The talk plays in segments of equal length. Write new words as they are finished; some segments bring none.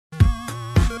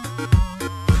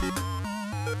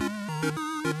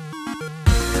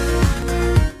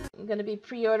going to be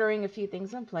pre-ordering a few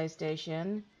things on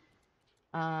PlayStation.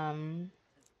 Or am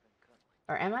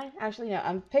I? Actually, no.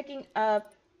 I'm picking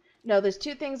up... No, there's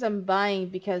two things I'm buying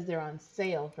because they're on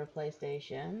sale for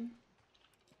PlayStation.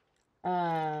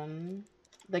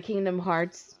 The Kingdom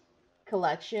Hearts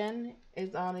collection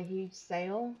is on a huge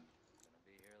sale.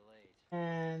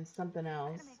 And something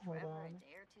else. Hold on.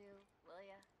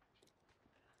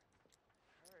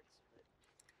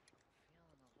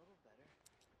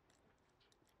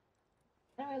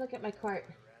 How do I look at my cart?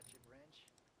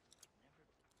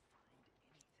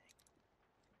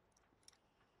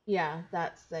 Yeah,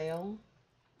 that sale.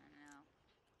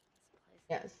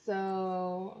 Yeah,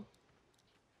 so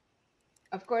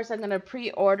of course I'm gonna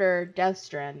pre-order Death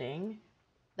Stranding.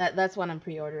 That's what I'm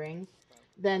pre-ordering.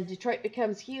 Then Detroit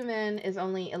Becomes Human is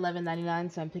only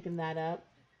 $11.99, so I'm picking that up.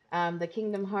 The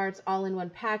Kingdom Hearts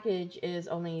all-in-one package is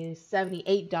only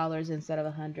 $78 instead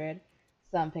of $100,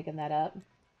 so I'm picking that up.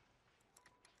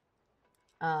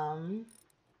 And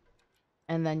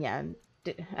then yeah,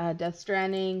 Death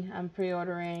Stranding I'm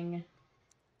pre-ordering.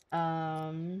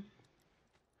 And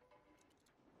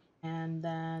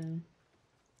then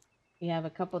we have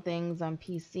a couple things on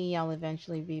PC I'll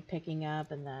eventually be picking up,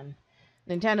 and then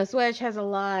Nintendo Switch has a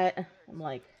lot. I'm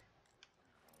like,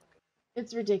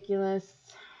 it's ridiculous.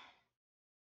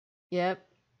 Yep.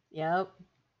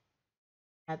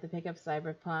 Had to pick up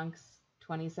Cyberpunk's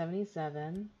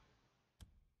 2077.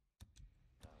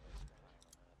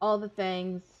 All the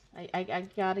things. I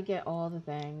gotta get all the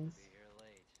things.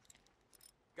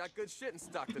 Got good shit in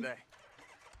stock today.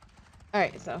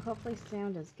 Alright, so hopefully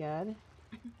sound is good.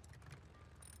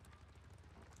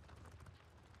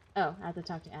 Oh, I have to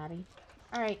talk to Addie.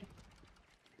 Alright.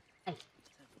 Hey.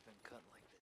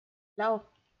 No.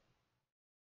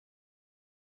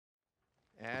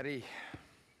 Addie.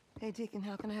 Hey, Deacon,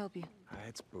 how can I help you?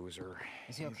 It's Boozer.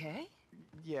 Is he okay?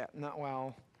 Yeah, not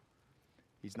well.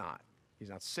 He's not. He's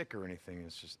not sick or anything.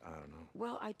 It's just, I don't know.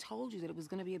 Well, I told you that it was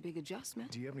going to be a big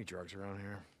adjustment. Do you have any drugs around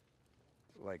here?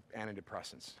 Like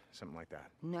antidepressants, something like that?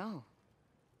 No.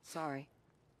 Sorry.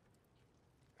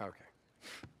 Okay.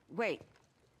 Wait.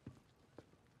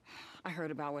 I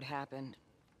heard about what happened.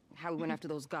 How we went after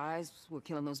those guys who were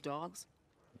killing those dogs.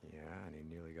 Yeah, and he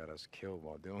nearly got us killed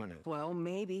while doing it. Well,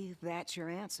 maybe that's your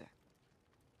answer.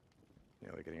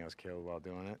 Nearly getting us killed while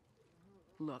doing it?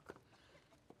 Look,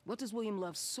 what does William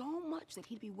love so much that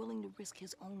he'd be willing to risk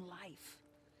his own life?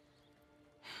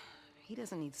 He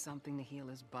doesn't need something to heal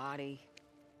his body.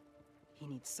 He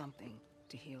needs something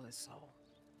to heal his soul.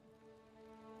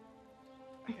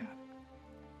 I got it.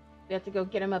 We have to go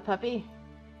get him a puppy.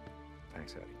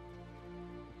 Thanks, Eddie.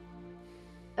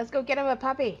 Let's go get him a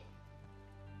puppy.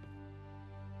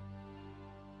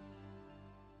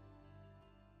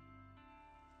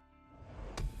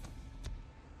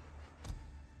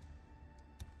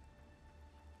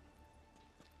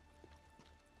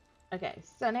 Okay,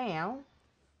 so now,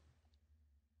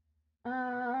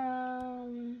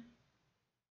 oh,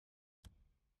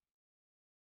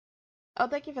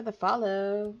 thank you for the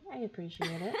follow. I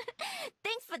appreciate it.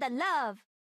 Thanks for the love.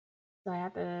 So I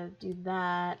have to do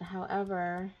that.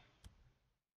 However,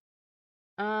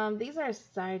 these are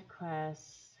side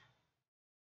quests.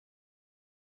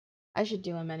 I should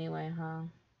do them anyway, huh?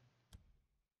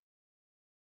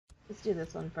 Let's do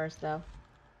this one first, though.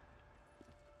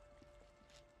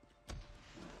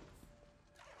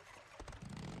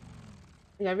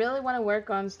 Like, I really want to work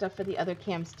on stuff for the other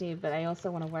camps too, but I also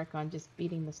want to work on just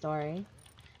beating the story.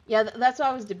 Yeah, that's what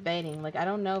I was debating. Like, I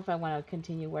don't know if I want to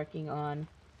continue working on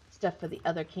stuff for the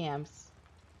other camps.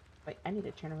 Wait, I need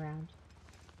to turn around.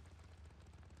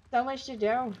 So much to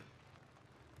do.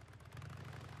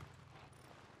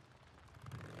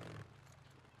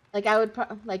 Like, I would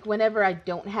like, whenever I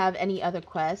don't have any other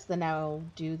quests, then I'll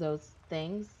do those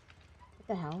things. What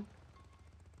the hell?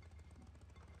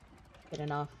 Good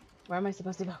enough. Where am I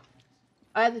supposed to go?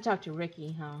 I have to talk to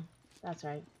Ricky, huh? That's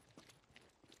right.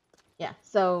 Yeah,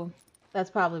 so that's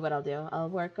probably what I'll do. I'll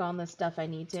work on the stuff I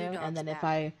need to, and then if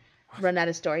I run out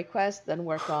of story quests, then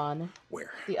work on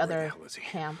the other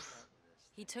camps.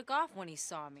 He took off when he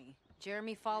saw me.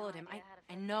 Jeremy followed him.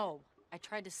 I know. I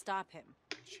tried to stop him.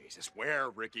 Jesus, where,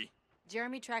 Ricky?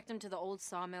 Jeremy tracked him to the old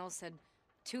sawmill, said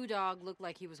Two Dog looked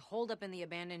like he was holed up in the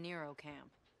abandoned Nero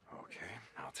camp. Okay,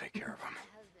 I'll take care of him.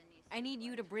 I need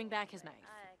you to bring back his knife.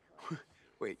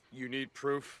 Wait, you need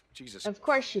proof? Jesus. Of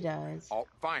course she does. Oh,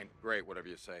 fine. Great, whatever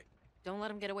you say. Don't let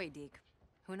him get away, Deke.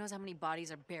 Who knows how many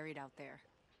bodies are buried out there?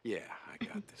 Yeah, I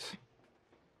got this.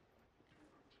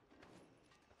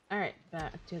 Alright,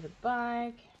 back to the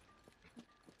bike.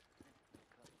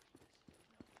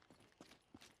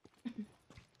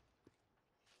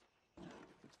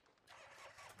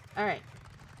 Alright.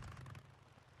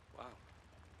 Wow.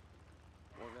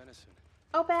 More venison.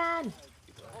 Open!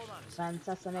 Run,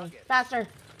 sesame. Faster!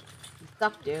 You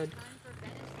suck, dude.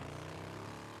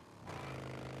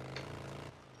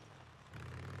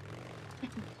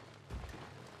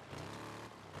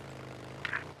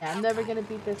 Yeah, I'm never gonna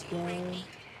beat this game.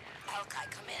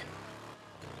 Maeka, come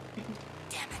in.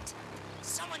 Damn it.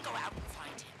 Someone go out and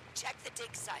find him. Check the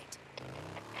dig site.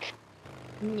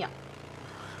 Yeah.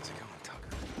 How's it going,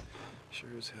 Tucker? Sure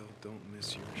as hell don't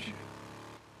miss your shit.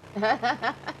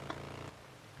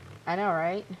 I know,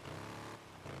 right?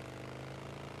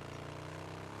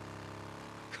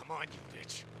 Come on, you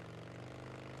bitch.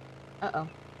 Uh-oh.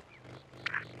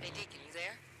 Hey, Deacon, you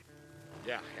there?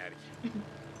 Yeah, Hattie.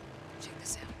 Check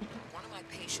this out. One of my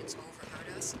patients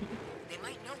overheard us. They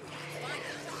might know we can find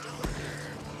them if we don't.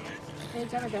 Hey,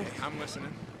 Jennifer. Hey, I'm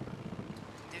listening.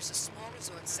 There's a small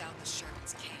resort south of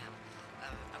Sherman's camp.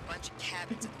 A bunch of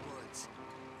cabins in the woods.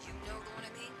 You know the one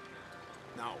I mean?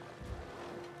 No.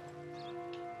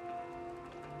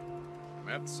 I'm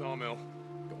at the sawmill.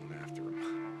 Going after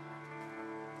him.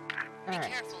 Be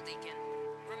Alright. careful, Deacon.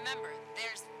 Remember,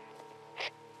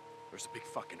 There's a big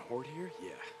fucking horde here?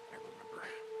 Yeah, I remember.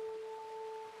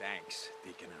 Thanks,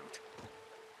 Deacon out.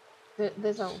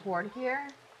 There's a horde here?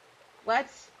 What?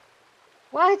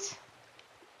 What?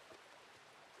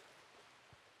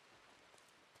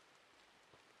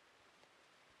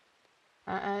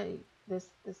 This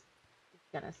is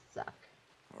gonna suck.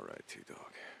 All right, Two-Dog.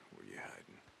 Where you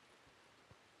hiding?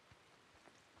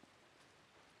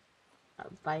 A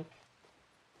bike.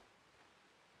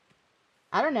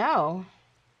 I don't know.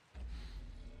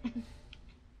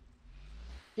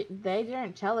 They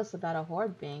didn't tell us about a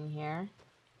horde being here.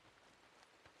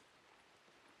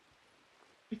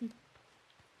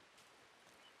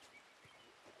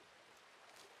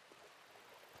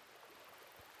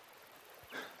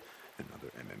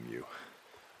 Another MMU.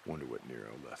 Wonder what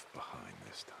Nero left behind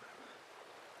this time.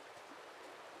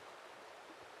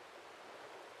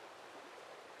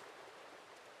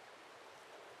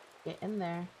 Get in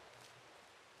there.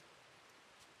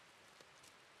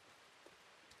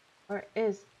 Where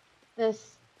is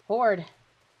this horde?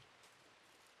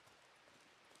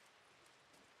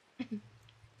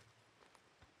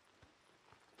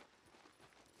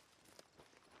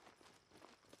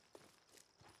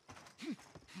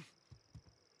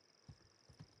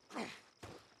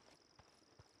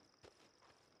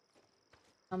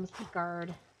 Comes the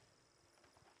guard.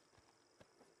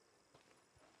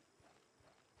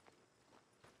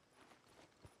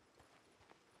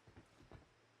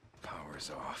 Power's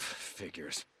off.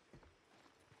 Figures.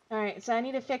 Alright, so I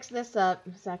need to fix this up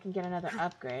so I can get another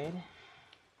upgrade.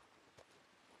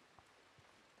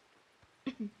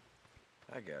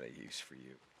 I got a use for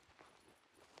you.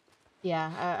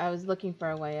 Yeah, I was looking for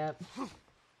a way up.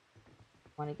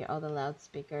 Want to get all the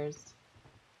loudspeakers.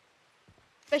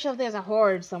 Especially if there's a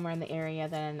horde somewhere in the area,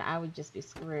 then I would just be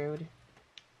screwed.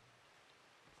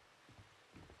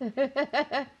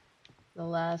 The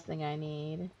last thing I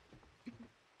need.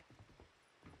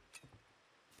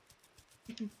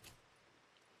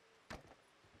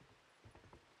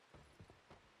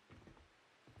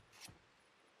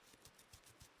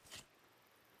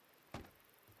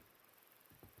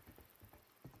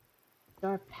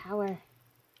 Store power.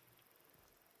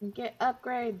 And get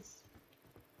upgrades.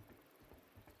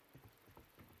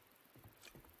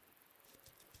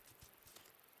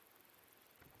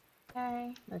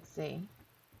 Okay, let's see.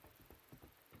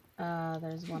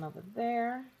 There's one over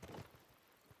there.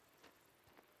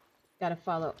 Gotta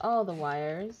follow all the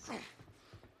wires.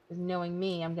 'Cause knowing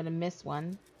me, I'm gonna miss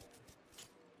one.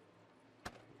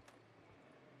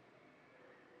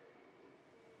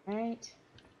 Alright.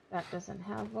 That doesn't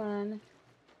have one.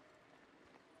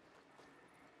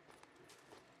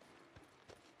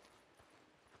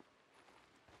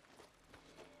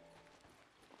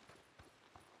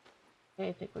 Okay,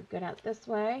 I think we're good out this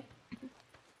way.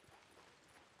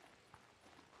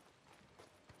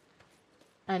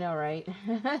 I know, right?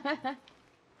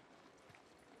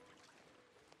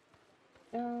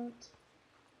 Don't.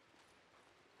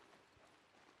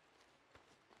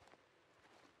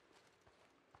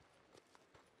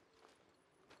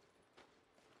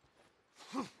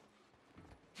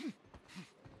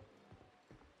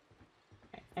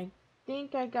 I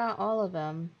think I got all of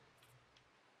them.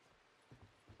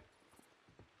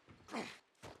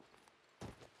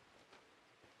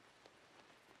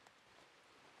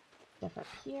 Stuff up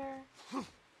here.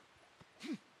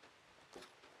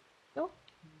 Oh.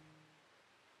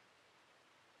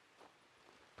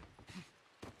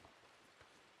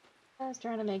 I was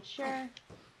trying to make sure.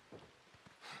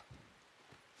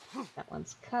 That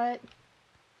one's cut.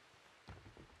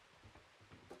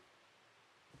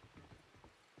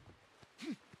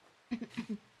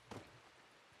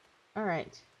 All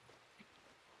right.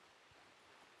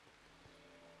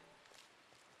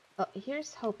 Oh,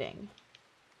 here's hoping.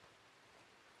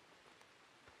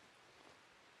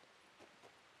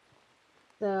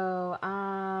 So,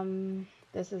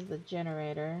 this is the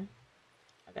generator.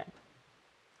 Okay.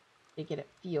 You get it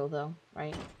fuel though,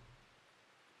 right?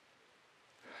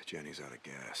 Jenny's out of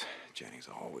gas. Jenny's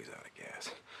always out of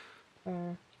gas.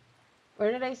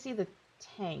 Where did I see the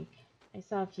tank? I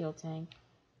saw a fuel tank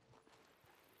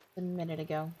a minute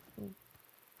ago.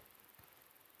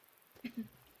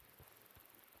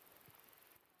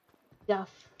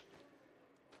 Duff.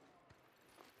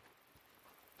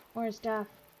 Where's Duff?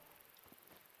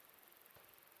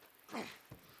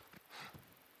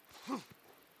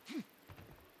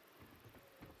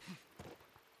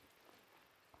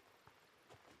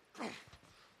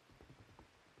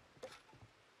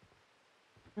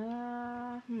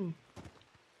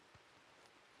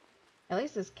 At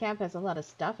least this camp has a lot of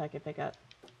stuff I could pick up.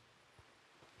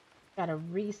 Gotta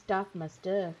restock my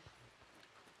stuff.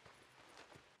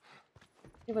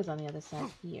 It was on the other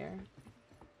side here.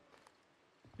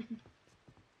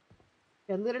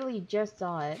 I literally just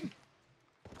saw it.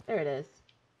 There it is.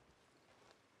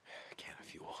 Can of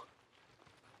fuel.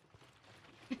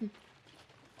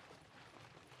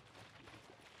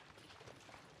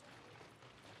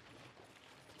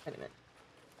 Wait a minute.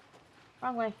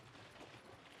 Wrong way.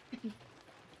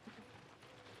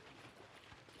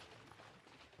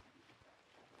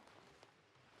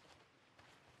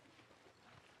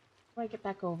 How do I get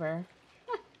back over?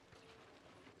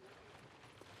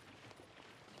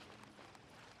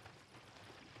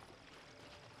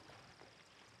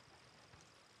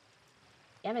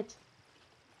 Damn it.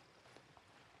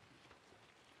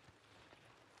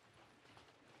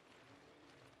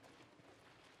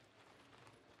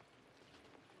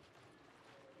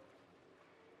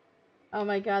 Oh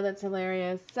my god, that's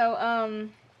hilarious. So,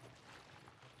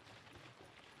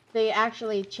 they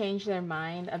actually changed their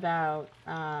mind about,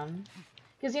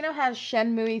 because you know how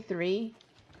Shenmue 3,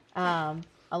 a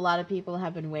lot of people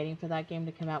have been waiting for that game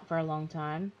to come out for a long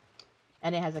time,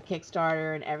 and it has a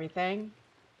Kickstarter and everything.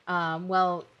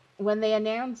 Well, when they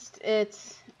announced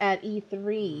it at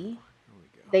E3,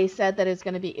 they said that it's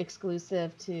going to be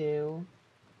exclusive to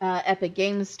Epic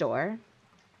Games Store.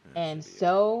 And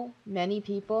so many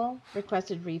people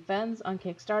requested refunds on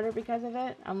Kickstarter because of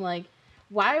it. I'm like,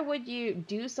 why would you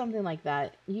do something like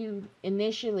that? You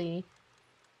initially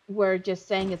were just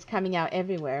saying it's coming out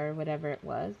everywhere or whatever it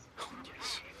was. Oh,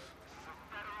 yes.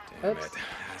 Damn Oops. it.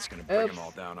 That's gonna bring Oops. them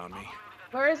all down on me.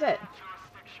 Where is it?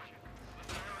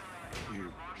 You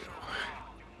go.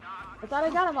 I thought I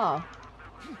got them all.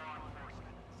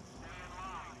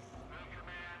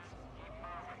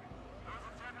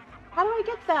 How do I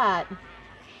get that?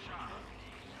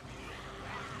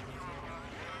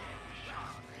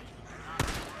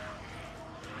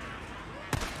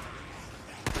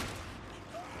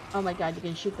 Oh my god, you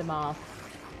can shoot them off.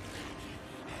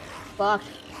 Fuck.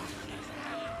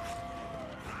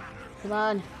 Come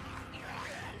on.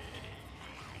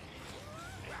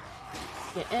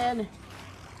 Get in.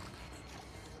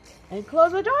 And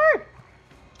close the door!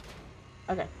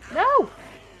 Okay. No!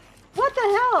 What the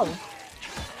hell?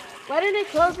 Why didn't it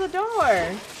close the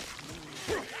door?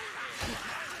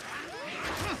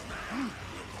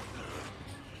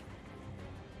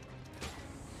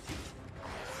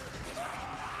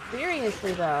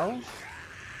 Seriously, though.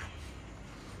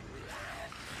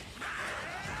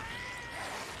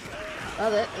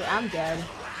 Oh, I'm dead.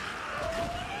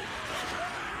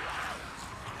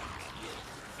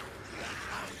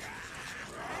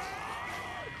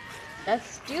 That's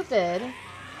stupid.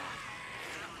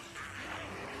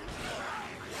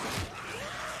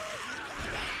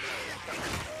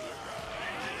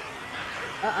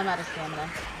 Oh, I'm out of stamina.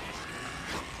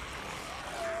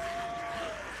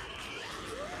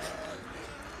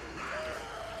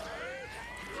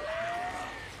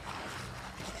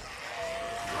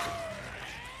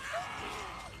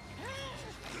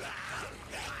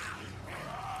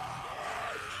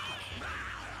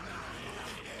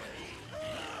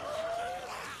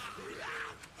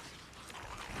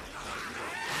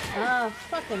 Oh,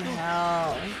 fucking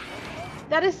hell.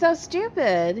 That is so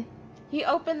stupid. He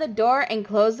opened the door and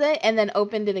closed it and then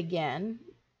opened it again.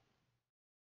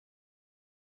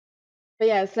 But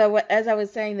yeah, so as I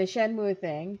was saying, the Shenmue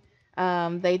thing,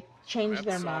 they changed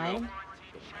their mind.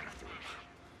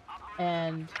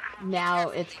 And now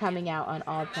it's coming out on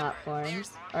all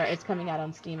platforms. Or it's coming out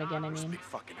on Steam again, I mean. Big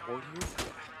fucking horde here?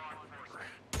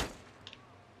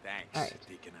 Yeah, I remember. All right.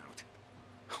 Deacon out.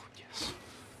 Oh, yes.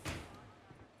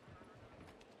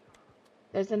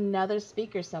 There's another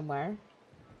speaker somewhere.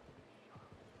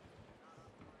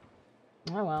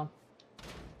 Oh well.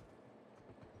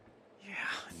 Yeah,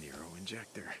 a Nero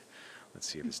injector. Let's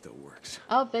see if it still works.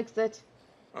 I'll fix it.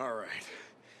 All right.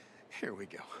 Here we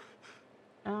go.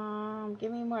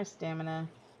 Give me more stamina.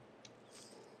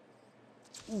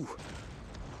 Ooh.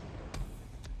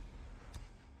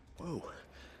 Whoa.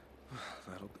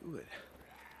 That'll do it.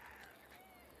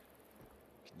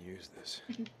 Can use this.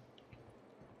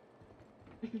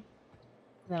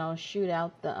 Then I'll shoot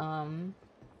out the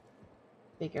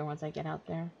speaker once I get out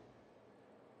there.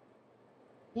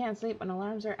 Can't sleep when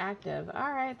alarms are active.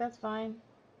 Alright, that's fine.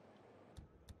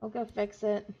 I'll go fix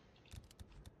it.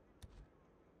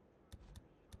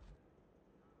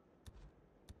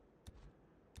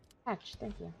 Patch,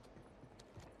 thank you.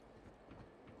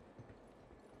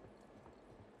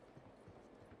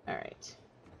 Alright.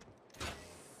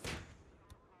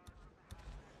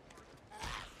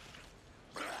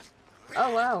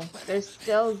 Oh wow, there's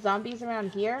still zombies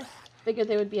around here? Figured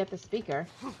they would be at the speaker.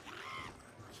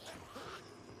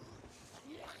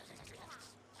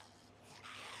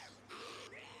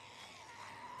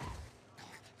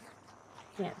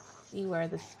 Can't see where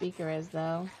the speaker is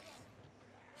though.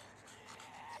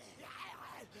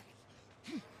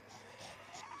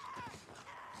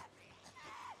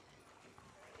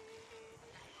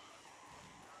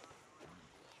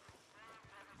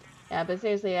 Yeah, but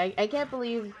seriously, I can't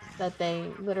believe that they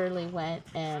literally went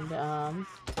and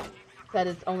said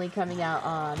it's only coming out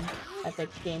on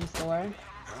Epic's Game Store.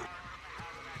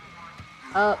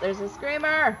 Oh, there's a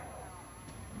screamer!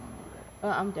 Oh,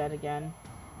 I'm dead again.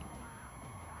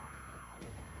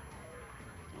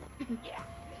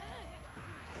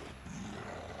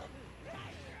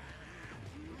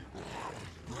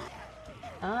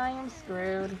 I am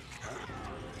screwed.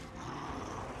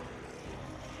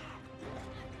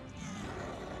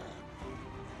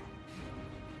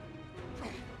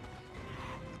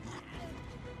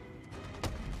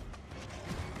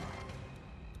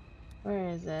 Where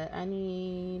is it? I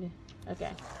need...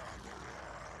 Okay.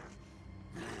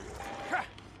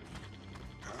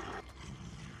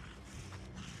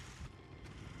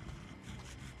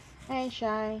 Hey,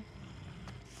 Shy.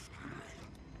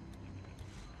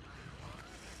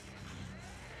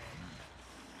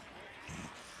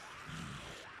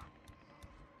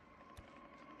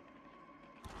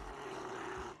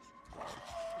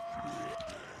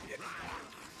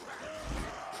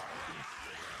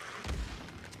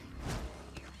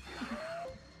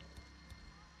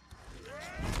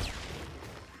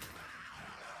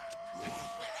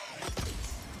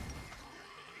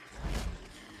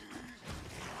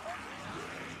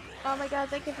 Oh my god,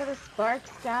 thank you for the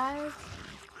sparks, guys.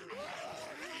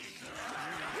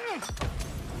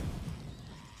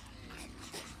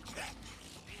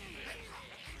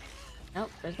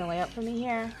 Nope, there's no way out for me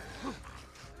here.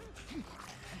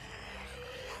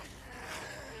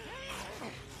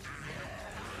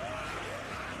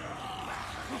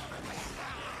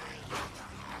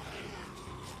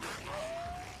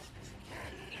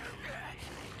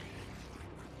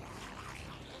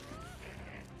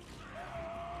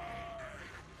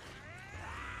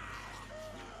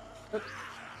 Oops.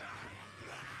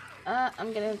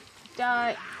 I'm gonna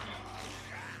die.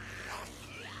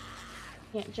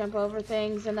 Can't jump over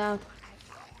things enough.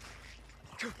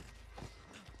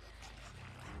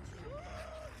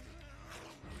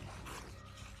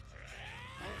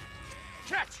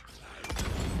 Catch!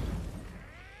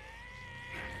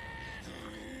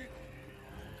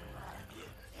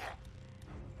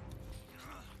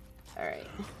 Alright.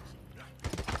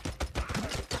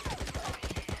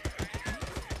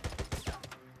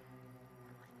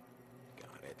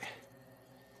 Got it.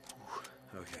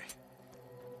 Okay.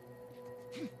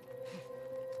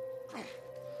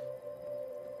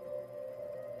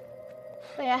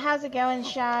 But yeah, how's it going,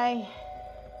 Shy?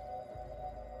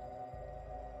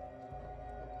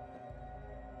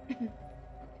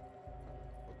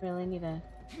 Really need to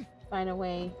find a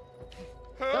way.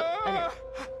 Oh,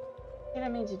 I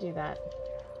didn't mean to do that.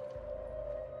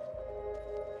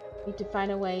 Need to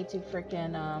find a way to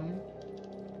frickin'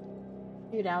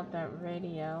 shoot out that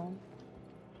radio.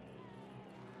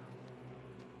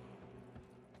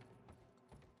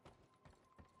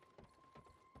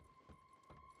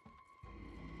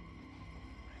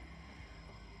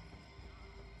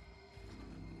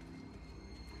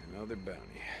 Another bounty.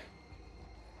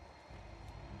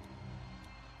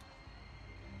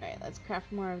 Alright, let's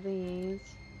craft more of these.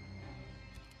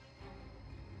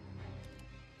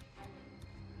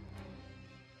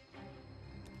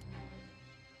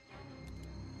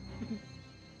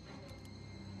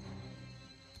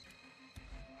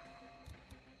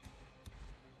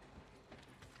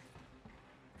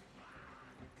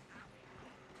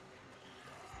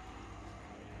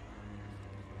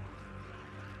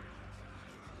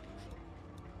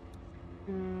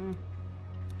 Hmm.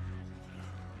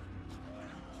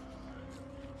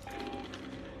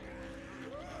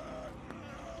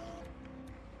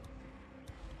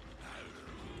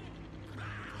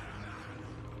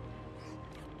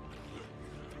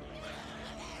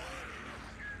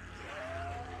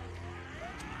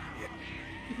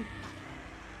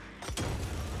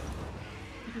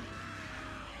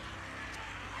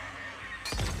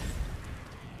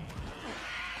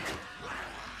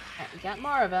 Alright, we got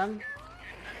more of them.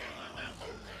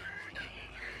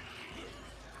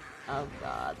 Oh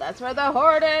god, that's where the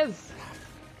horde is!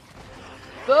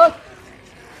 Ugh!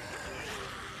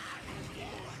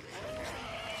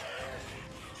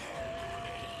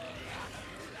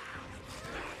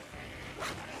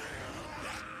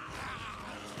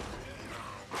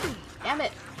 Damn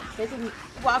it! They can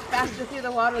walk faster through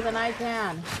the water than I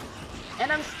can.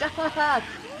 And I'm stuck!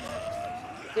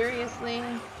 Seriously?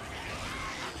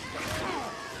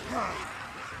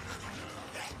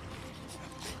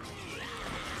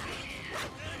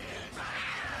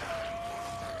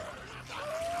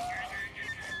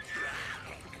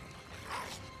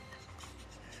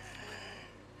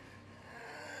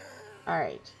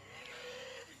 Alright.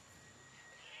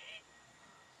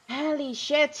 Holy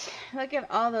shit! Look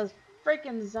at all those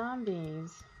freaking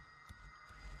zombies.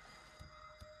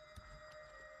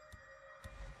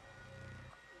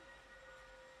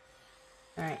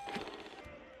 Alright.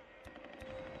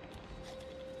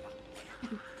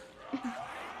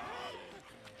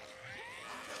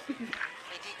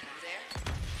 Hey, Deacon, you there?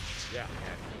 Yeah.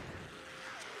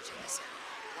 Check this out.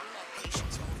 One of my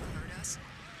patients overheard us.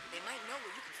 They might know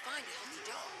where you can find a healthy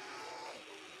dog.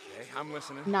 Okay, I'm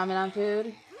listening. Nominal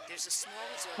food. There's a small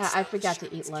resort I south of forgot to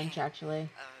Sherman's eat lunch, Camp. actually.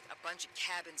 A bunch of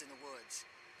cabins in the woods.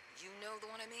 You know the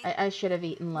one I mean? I should have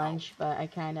eaten lunch, but I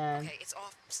kind of Okay, it's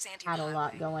off Santee had a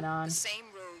lot Highway. going on. The same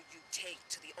road you take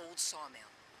to the old sawmill.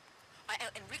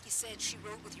 And Ricky said she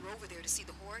rode with you over there to see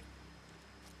the horde?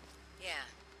 Yeah.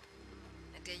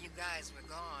 That day you guys were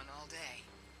gone all day.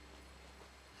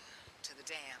 To the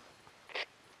dam.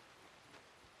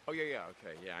 Oh yeah,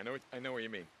 okay, yeah. I know what you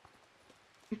mean.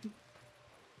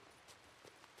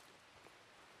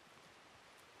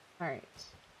 Alright.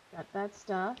 Got that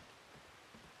stuff.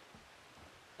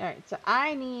 Alright, so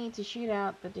I need to shoot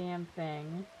out the damn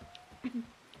thing.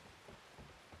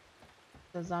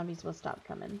 The zombies will stop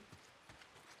coming.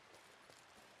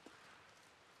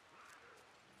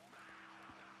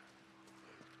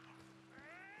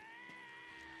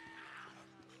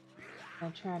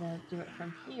 I'll try to do it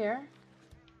from here.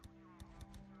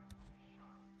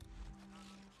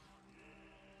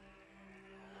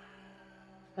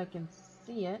 If I can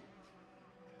see it.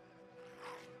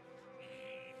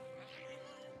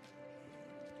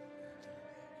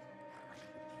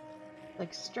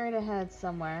 Like straight ahead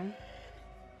somewhere.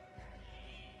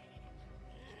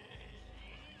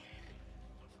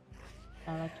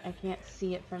 I can't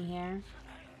see it from here.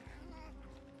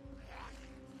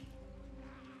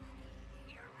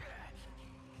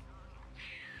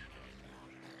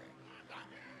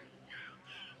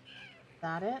 Is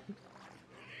that it?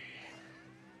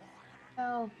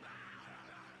 Oh,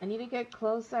 I need to get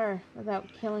closer without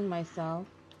killing myself.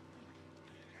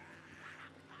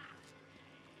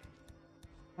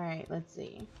 Alright, let's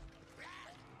see.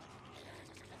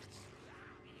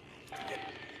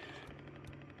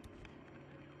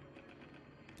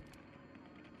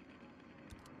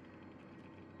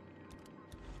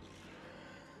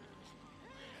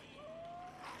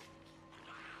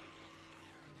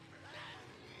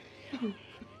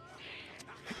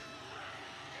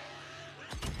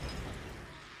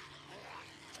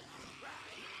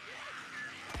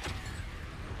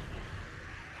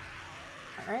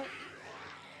 Alright.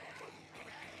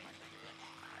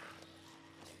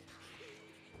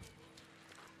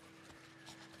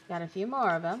 Got a few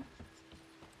more of them.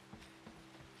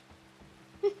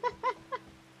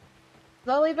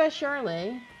 Slowly but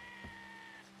surely.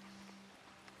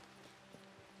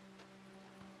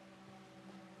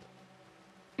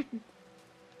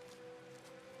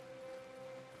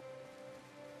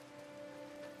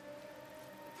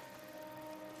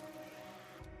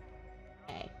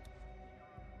 Okay.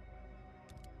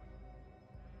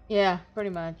 Yeah, pretty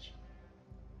much.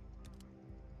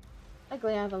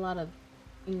 Luckily, I have a lot of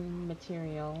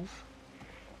materials.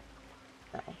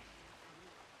 So.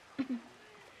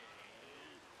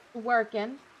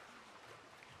 Working.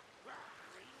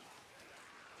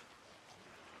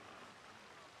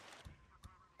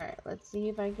 Alright, let's see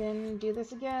if I can do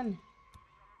this again.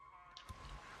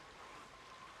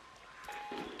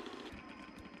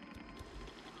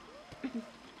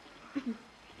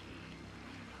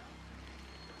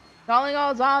 Calling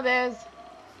all zombies!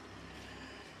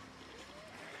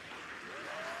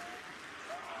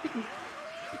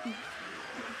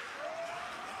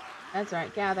 That's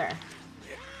right, gather.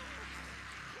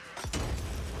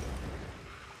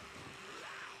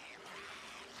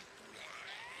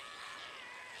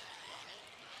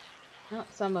 Oh,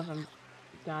 some of them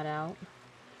got out.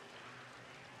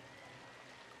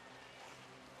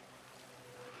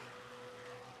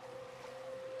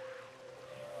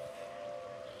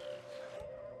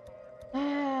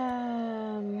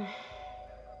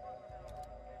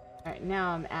 Alright,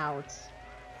 now I'm out.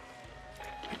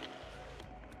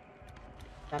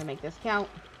 Gotta make this count.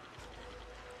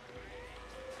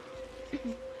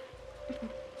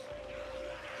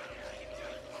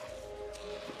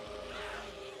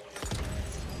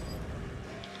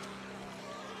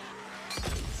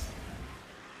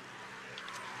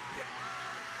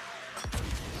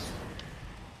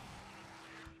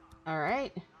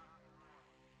 Alright.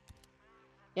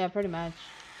 Yeah, pretty much.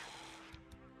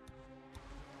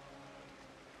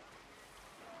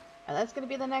 That's gonna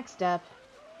be the next step.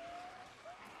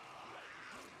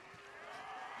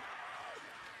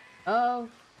 Oh,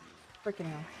 freaking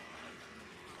hell.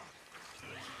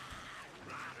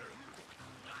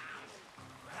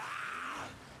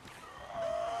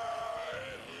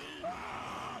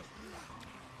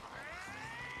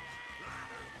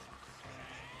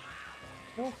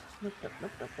 Oh, nope, nope,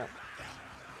 nope, nope, nope.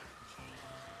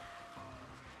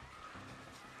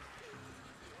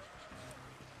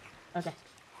 Okay.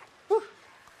 Whew.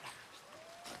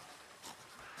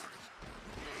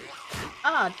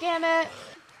 Ah, damn it!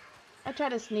 I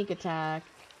tried a sneak attack.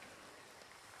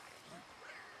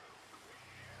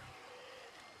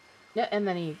 Yeah, and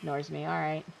then he ignores me.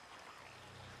 Alright.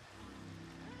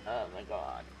 Oh my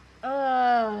god.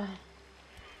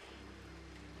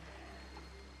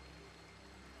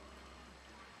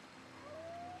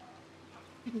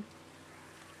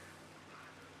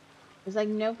 There's like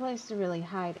no place to really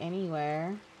hide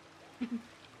anywhere.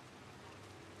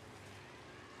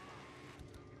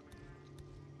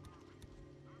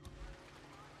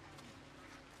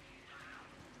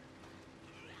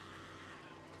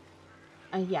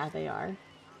 Yeah, they are.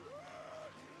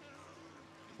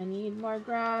 I need more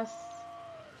grass.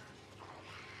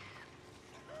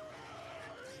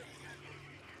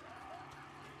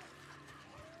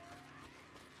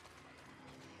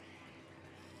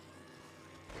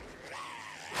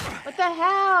 What the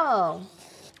hell?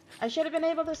 I should have been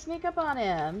able to sneak up on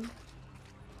him.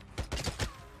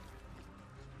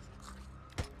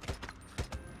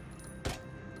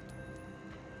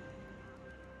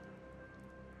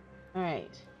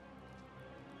 Alright.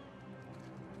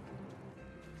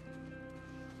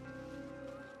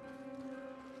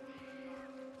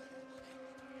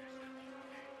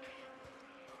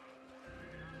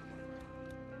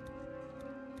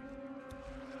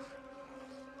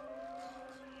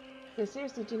 Okay,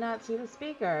 seriously, do not see the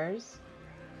speakers.